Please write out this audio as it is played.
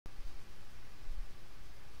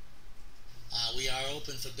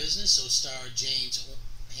open for business, so Star Jane's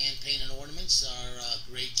hand-painted ornaments are a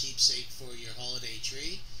great keepsake for your holiday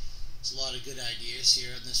tree. There's a lot of good ideas here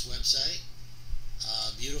on this website.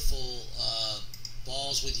 Beautiful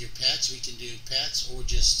balls with your pets. We can do pets or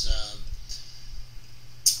just,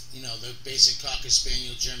 the basic Cocker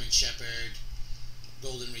Spaniel, German Shepherd,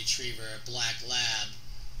 Golden Retriever, Black Lab.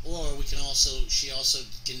 Or she also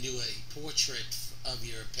can do a portrait of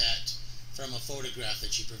your pet from a photograph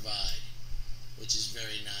that you provide, which is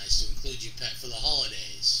very nice to include your pet for the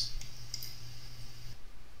holidays.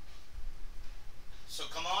 So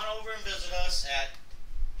come on over and visit us at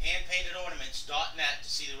handpaintedornaments.net to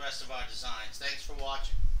see the rest of our designs. Thanks for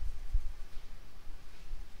watching.